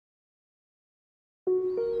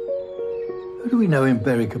Who do we know in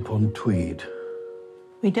Berwick-upon-Tweed?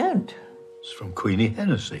 We don't. It's from Queenie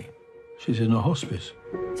Hennessy. She's in a hospice.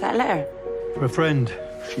 Is that a letter? For a friend.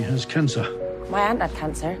 She has cancer. My aunt had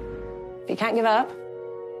cancer. But you can't give up.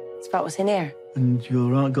 It's about what's in here. And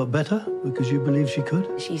your aunt got better because you believed she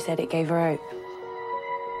could? She said it gave her hope.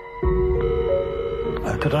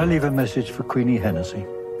 Could I leave a message for Queenie Hennessy?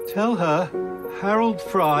 Tell her Harold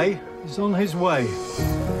Fry is on his way.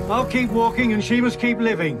 I'll keep walking and she must keep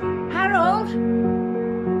living. Harold?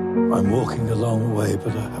 I'm walking a long way,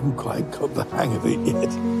 but I haven't quite got the hang of it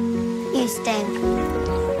yet. You stink.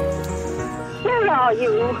 Where are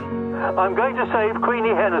you? I'm going to save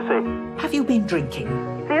Queenie Hennessy. Have you been drinking?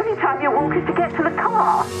 The only time you walk is to get to the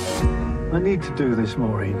car. I need to do this,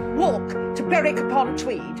 Maureen. Walk to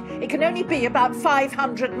Berwick-upon-Tweed. It can only be about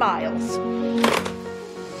 500 miles.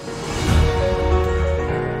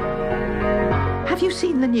 Have you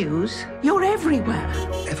seen the news? You're everywhere.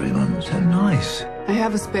 Everyone's so nice. I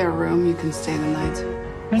have a spare room. You can stay the night.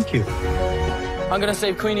 Thank you. I'm gonna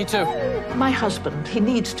save Queenie too. My husband, he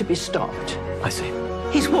needs to be stopped. I see.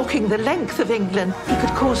 He's walking the length of England. He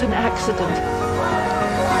could cause an accident.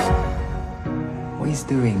 What he's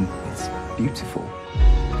doing is beautiful.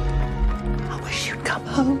 I wish you'd come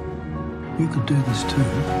home. You could do this too.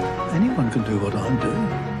 Anyone can do what I'm doing.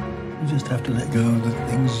 You just have to let go of the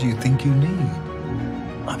things you think you need.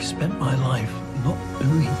 I've spent my life not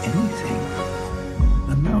doing anything.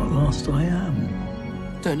 And now at last I am.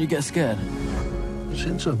 Don't you get scared?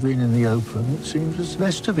 Since I've been in the open, it seems there's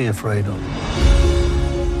less to be afraid of.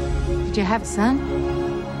 Did you have a son?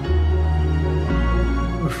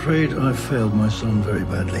 I'm afraid I've failed my son very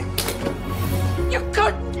badly. You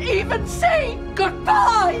couldn't even say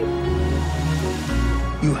goodbye!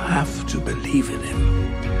 You have to believe in him.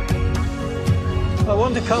 I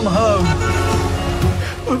want to come home.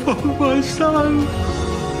 I want my son.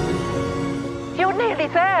 You're nearly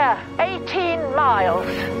there. 18 miles.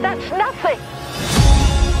 That's nothing.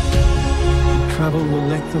 Travel the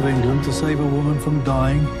length of England to save a woman from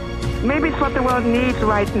dying. Maybe it's what the world needs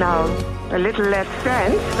right now. A little less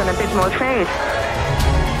strength and a bit more faith.